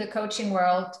into the coaching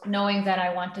world knowing that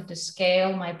I wanted to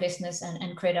scale my business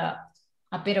and create a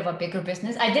bit of a bigger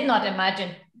business. I did not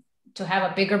imagine to have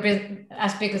a bigger business,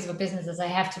 as big as a business as I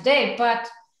have today, but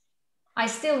I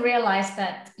still realized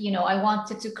that, I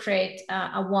wanted to create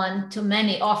a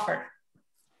one-to-many offer,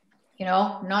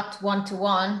 not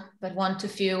one-to-one, but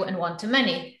one-to-few and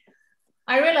one-to-many.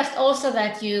 I realized also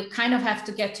that you kind of have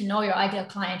to get to know your ideal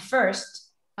client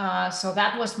first. So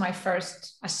that was my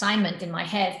first assignment in my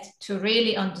head, to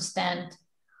really understand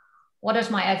what does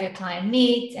my ideal client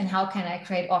need and how can I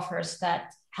create offers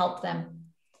that help them.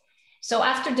 So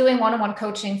after doing one-on-one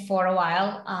coaching for a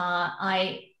while,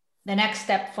 the next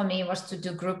step for me was to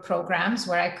do group programs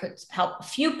where I could help a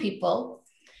few people.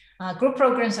 Group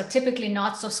programs are typically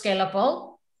not so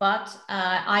scalable, but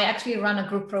I actually run a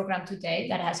group program today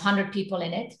that has 100 people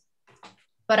in it,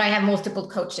 but I have multiple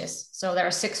coaches. So there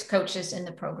are 6 coaches in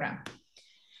the program.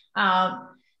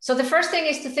 So the first thing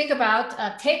is to think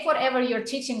about, take whatever you're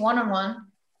teaching one-on-one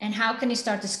and how can you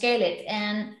start to scale it?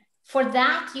 And for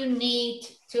that, you need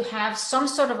to have some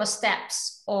sort of a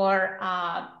steps or,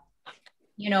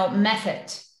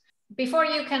 method. Before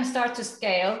you can start to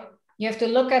scale, you have to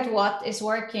look at what is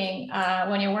working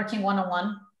when you're working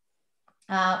one-on-one.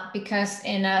 Because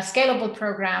in a scalable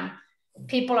program,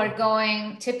 people are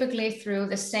going typically through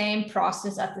the same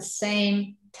process at the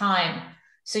same time.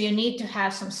 So you need to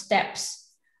have some steps.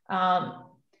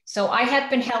 So I had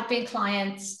been helping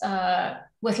clients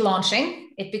with launching.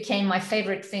 It became my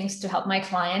favorite things to help my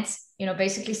clients,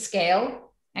 basically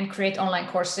scale and create online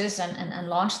courses and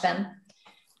launch them.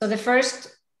 So the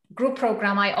first group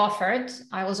program I offered,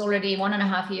 I was already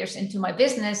 1.5 years into my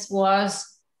business,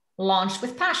 was Launch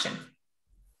with Passion.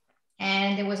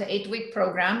 And it was an 8-week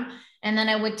program. And then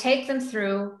I would take them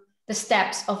through the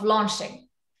steps of launching.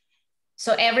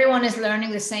 So everyone is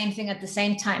learning the same thing at the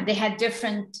same time. They had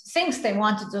different things they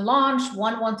wanted to launch.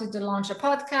 One wanted to launch a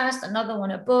podcast, another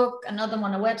one a book, another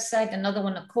one a website, another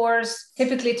one a course.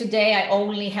 Typically today, I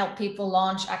only help people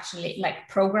launch actually like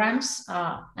programs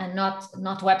and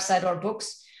not website or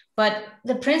books. But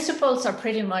the principles are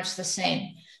pretty much the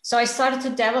same. So I started to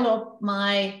develop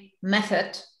my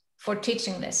method for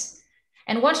teaching this.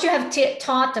 And once you have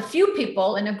taught a few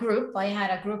people in a group, I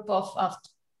had a group of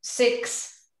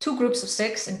 6, 2 groups of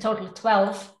 6, in total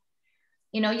 12,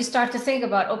 you start to think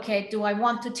about, okay, do I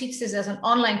want to teach this as an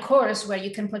online course where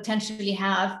you can potentially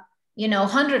have,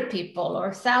 100 people or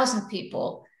 1,000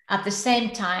 people at the same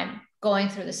time going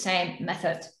through the same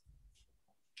method?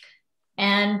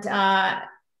 And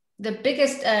the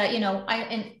biggest,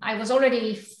 I was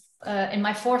already in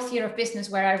my 4th year of business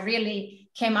where I really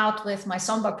came out with my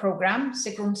SOMBA program,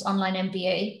 Sigrun's Online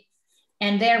MBA.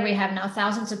 And there we have now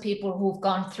thousands of people who've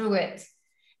gone through it.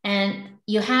 And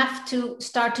you have to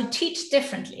start to teach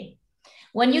differently.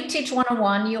 When you teach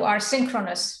one-on-one, you are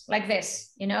synchronous like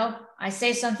this. I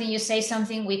say something, you say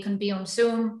something, we can be on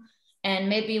Zoom, and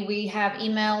maybe we have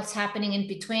emails happening in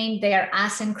between. They are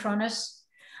asynchronous.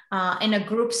 In a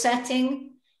group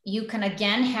setting, you can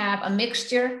again have a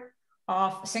mixture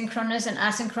of synchronous and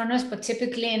asynchronous, but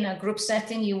typically in a group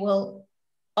setting, you will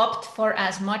opt for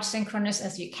as much synchronous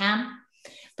as you can.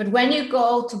 But when you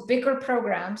go to bigger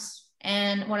programs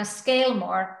and want to scale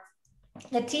more,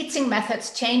 the teaching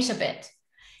methods change a bit.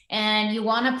 And you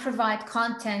want to provide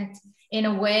content in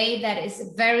a way that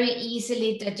is very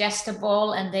easily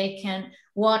digestible and they can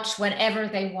watch whenever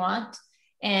they want.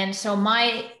 And so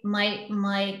my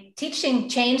teaching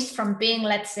changed from being,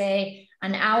 let's say,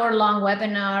 an hour-long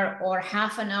webinar or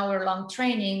half an hour-long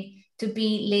training to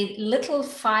be little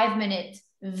 5-minute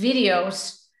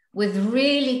videos with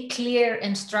really clear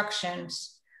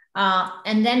instructions.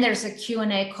 And then there's a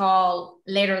Q&A call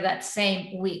later that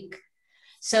same week.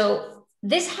 So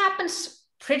this happens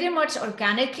pretty much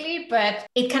organically, but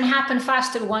it can happen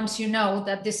faster once you know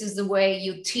that this is the way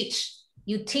you teach.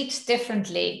 You teach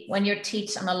differently when you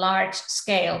teach on a large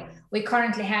scale. We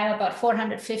currently have about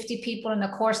 450 people in the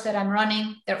course that I'm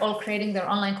running. They're all creating their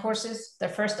online courses, their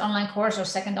first online course or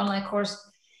second online course.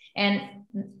 And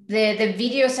the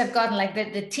videos have gotten, like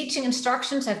the teaching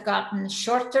instructions have gotten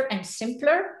shorter and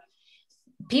simpler.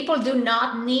 People do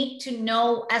not need to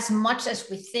know as much as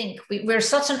we think. We're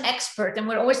such an expert and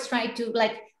we're always trying to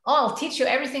like, oh, I'll teach you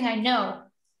everything I know,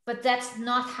 but that's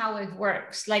not how it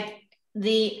works. Like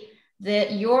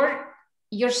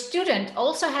your student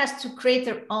also has to create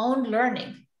their own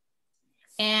learning.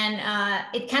 And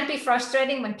it can be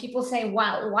frustrating when people say,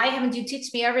 wow, why haven't you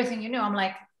taught me everything you know? I'm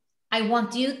like, I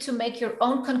want you to make your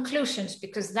own conclusions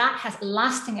because that has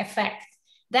lasting effect.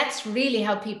 That's really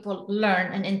how people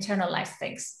learn and internalize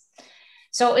things.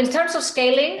 So in terms of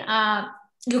scaling,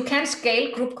 you can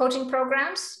scale group coaching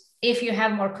programs if you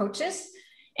have more coaches.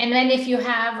 And then if you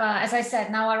have, as I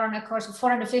said, now I run a course with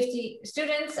 450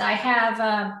 students. I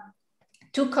have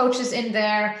 2 coaches in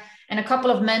there and a couple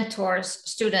of mentors,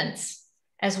 students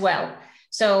as well.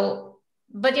 So,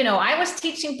 but you know, I was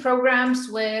teaching programs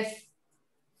with,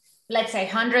 let's say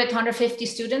 100, 150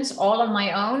 students all on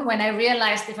my own when I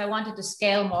realized if I wanted to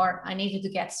scale more, I needed to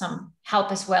get some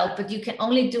help as well. But you can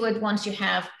only do it once you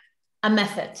have a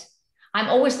method. I'm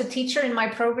always the teacher in my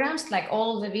programs, like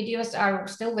all the videos are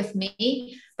still with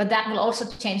me, but that will also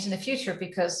change in the future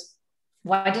because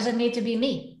why does it need to be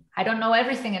me? I don't know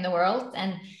everything in the world.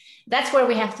 And that's where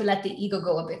we have to let the ego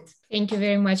go a bit. Thank you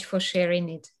very much for sharing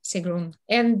it, Sigrun.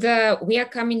 And we are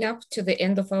coming up to the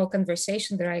end of our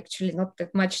conversation. There are actually not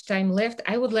that much time left.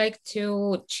 I would like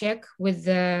to check with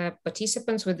the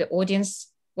participants, with the audience,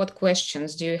 what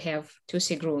questions do you have to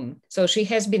Sigrun? So she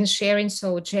has been sharing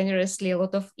so generously a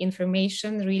lot of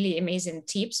information, really amazing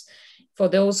tips for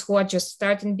those who are just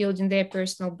starting building their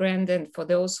personal brand and for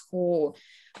those who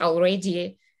are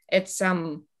already at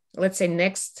some, let's say,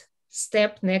 next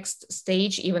step, next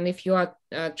stage, even if you are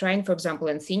trying, for example,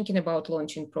 and thinking about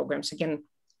launching programs. Again,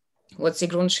 what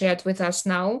Sigrun shared with us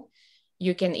now,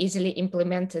 you can easily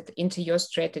implement it into your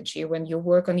strategy when you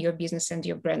work on your business and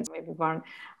your brand. Maybe one,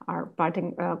 our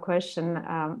parting question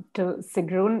to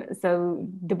Sigrun. So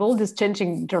the world is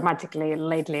changing dramatically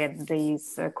lately.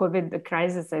 This COVID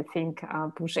crisis, I think,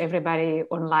 push everybody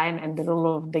online and the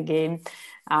rule of the game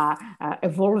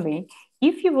evolving.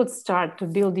 If you would start to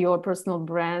build your personal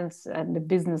brands and the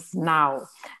business now,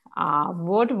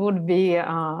 what would be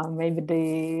maybe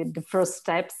the first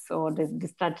steps or the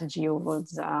strategy you would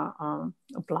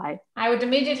apply? I would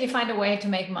immediately find a way to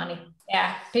make money.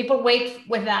 Yeah, people wait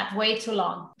with that way too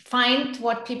long. Find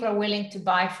what people are willing to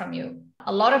buy from you.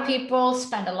 A lot of people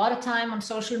spend a lot of time on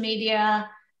social media,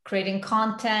 creating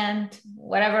content,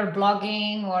 whatever,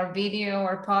 blogging or video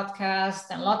or podcast,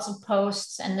 and lots of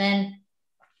posts. And then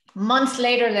months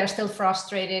later, they're still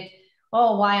frustrated.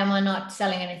 Oh, why am I not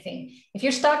selling anything? If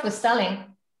you start with selling,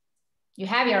 you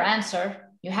have your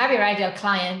answer, you have your ideal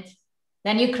client,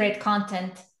 then you create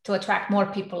content to attract more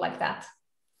people like that.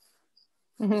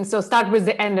 Mm-hmm. So start with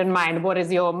the end in mind. What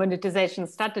is your monetization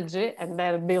strategy? And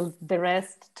then build the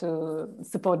rest to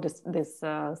support this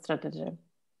strategy.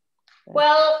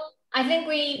 Well, I think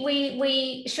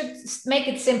we should make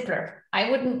it simpler. I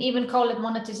wouldn't even call it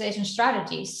monetization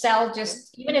strategy. Sell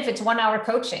just, even if it's 1 hour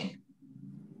coaching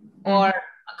or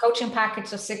a coaching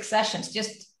package of 6 sessions,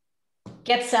 just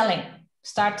get selling,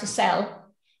 start to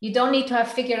sell. You don't need to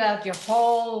have figured out your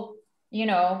whole,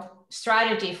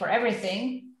 strategy for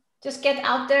everything. Just get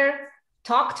out there,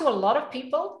 talk to a lot of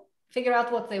people, figure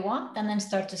out what they want, and then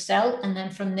start to sell. And then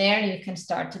from there, you can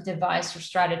start to devise your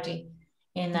strategy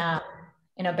in a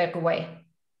better way.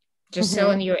 Just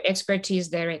selling your expertise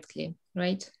directly,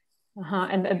 right?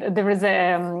 And there is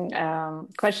a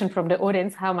question from the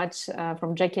audience,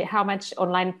 from Jackie, how much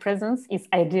online presence is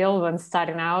ideal when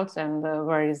starting out and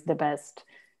where is the best?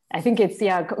 I think it's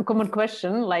a common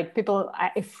question, like people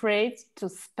are afraid to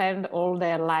spend all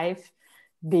their life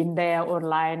being there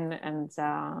online and...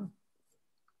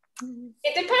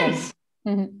 It depends.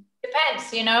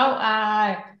 Depends,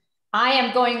 I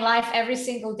am going live every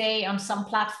single day on some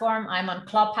platform. I'm on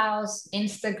Clubhouse,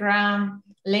 Instagram,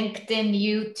 LinkedIn,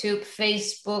 YouTube,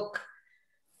 Facebook.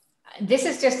 This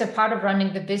is just a part of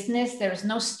running the business. There is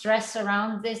no stress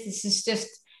around this. This is just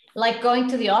like going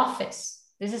to the office.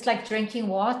 This is like drinking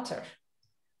water.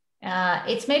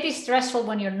 It's maybe stressful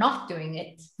when you're not doing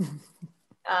it.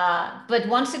 But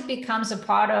once it becomes a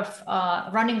part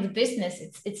of running the business,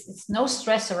 it's no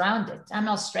stress around it. I'm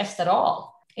not stressed at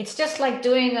all. It's just like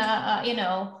doing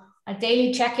a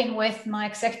daily check-in with my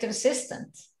executive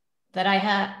assistant that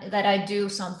I do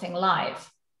something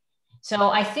live.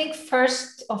 So I think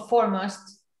first or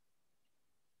foremost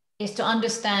is to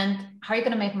understand how you're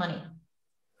going to make money.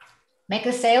 Make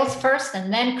the sales first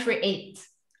and then create.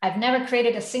 I've never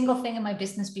created a single thing in my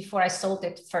business before I sold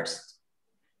it first.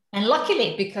 And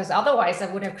luckily, because otherwise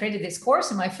I would have created this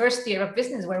course in my first year of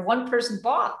business where one person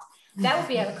bought. That would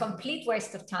be a complete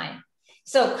waste of time.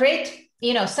 So create,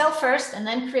 sell first and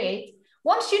then create.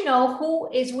 Once you know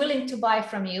who is willing to buy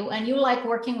from you and you like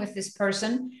working with this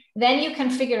person, then you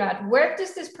can figure out, where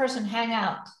does this person hang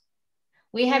out?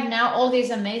 We have now all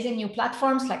these amazing new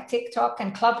platforms like TikTok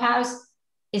and Clubhouse.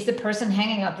 Is the person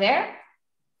hanging out there?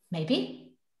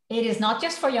 Maybe. It is not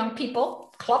just for young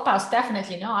people. Clubhouse,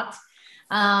 definitely not.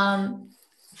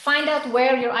 Find out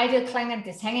where your ideal client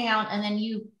is hanging out, and then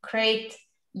you create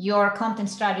your content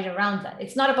strategy around that.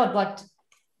 It's not about what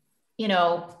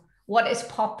is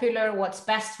popular, what's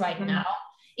best right now.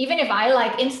 Even if I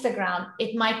like Instagram,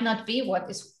 it might not be what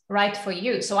is right for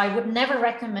you. So I would never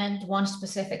recommend one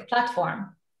specific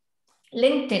platform.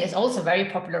 LinkedIn is also very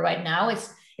popular right now.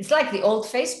 It's like the old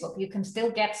Facebook. You can still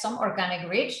get some organic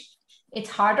reach. It's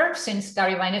harder since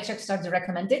Gary Vaynerchuk started to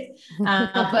recommend it,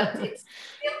 but it's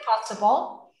still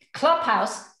possible.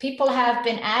 Clubhouse, people have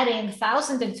been adding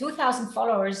 1,000 and 2,000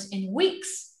 followers in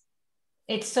weeks.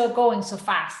 It's so going so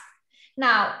fast.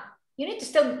 Now, you need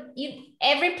to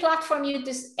any platform you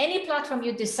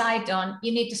decide on,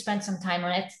 you need to spend some time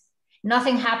on it.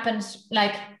 Nothing happens,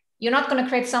 like you're not going to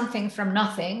create something from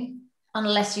nothing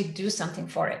unless you do something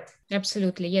for it.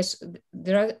 Absolutely. Yes.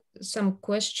 There are some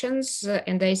questions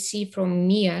and I see from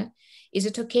Mia, is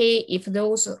it okay if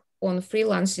those on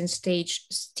freelancing stage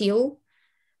still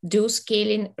do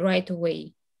scaling right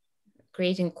away?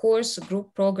 Creating course,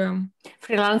 group program?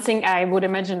 Freelancing, I would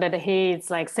imagine that it's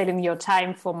like selling your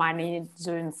time for money,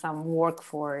 doing some work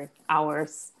for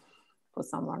hours for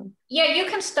someone. Yeah, you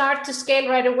can start to scale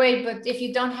right away, but if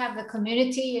you don't have the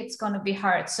community, it's going to be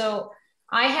hard. So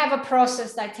I have a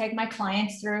process that I take my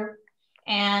clients through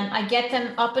and I get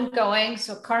them up and going.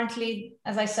 So currently,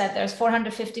 as I said, there's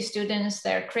 450 students.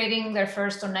 They're creating their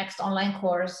first or next online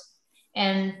course.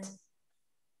 And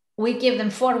we give them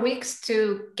 4 weeks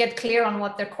to get clear on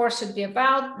what their course should be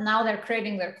about. Now they're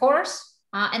creating their course.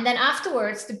 And then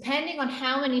afterwards, depending on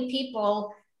how many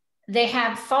people they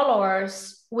have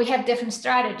followers, we have different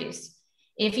strategies.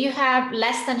 If you have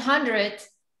less than 100,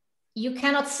 you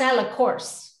cannot sell a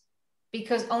course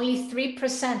because only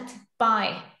 3%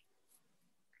 buy.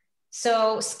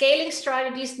 So scaling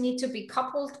strategies need to be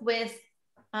coupled with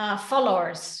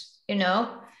followers,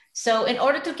 So in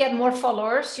order to get more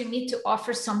followers, you need to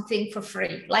offer something for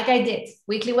free, like I did,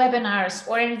 weekly webinars,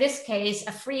 or in this case,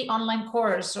 a free online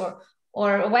course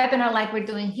or a webinar like we're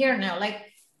doing here now. Like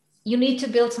you need to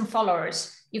build some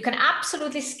followers. You can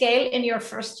absolutely scale in your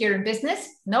first year in business,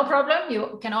 no problem.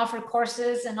 You can offer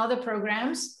courses and other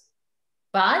programs,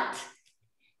 but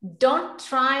don't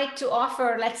try to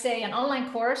offer, let's say, an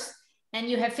online course and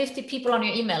you have 50 people on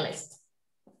your email list.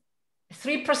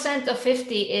 3% of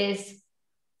 50 is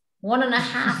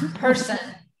 1.5 person,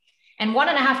 and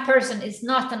 1.5 person is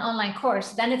not an online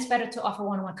course. Then it's better to offer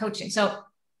one-on-one coaching. So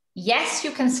yes,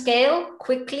 you can scale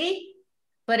quickly,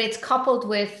 but it's coupled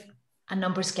with a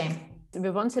numbers game. We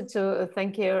wanted to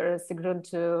thank you, Sigrun,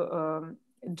 to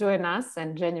join us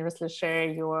and generously share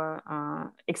your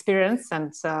experience.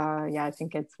 And I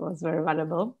think it was very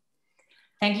valuable.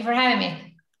 Thank you for having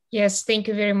me. Yes, thank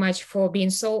you very much for being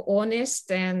so honest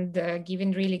and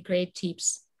giving really great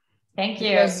tips. Thank you.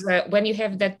 Because when you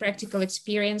have that practical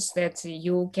experience that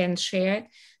you can share,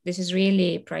 this is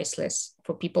really priceless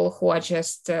for people who are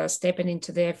just stepping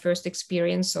into their first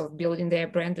experience of building their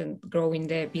brand and growing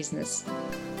their business.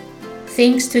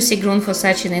 Thanks to Sigrun for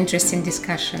such an interesting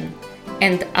discussion.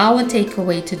 And our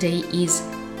takeaway today is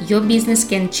your business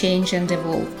can change and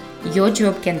evolve. Your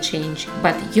job can change,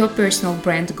 but your personal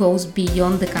brand goes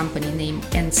beyond the company name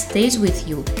and stays with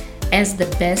you as the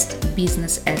best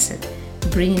business asset,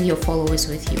 bringing your followers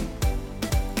with you.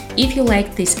 If you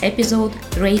liked this episode,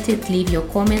 rate it, leave your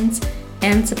comments,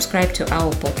 and subscribe to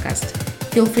our podcast.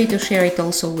 Feel free to share it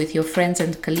also with your friends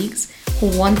and colleagues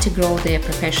who want to grow their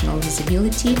professional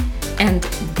visibility and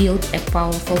build a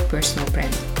powerful personal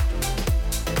brand.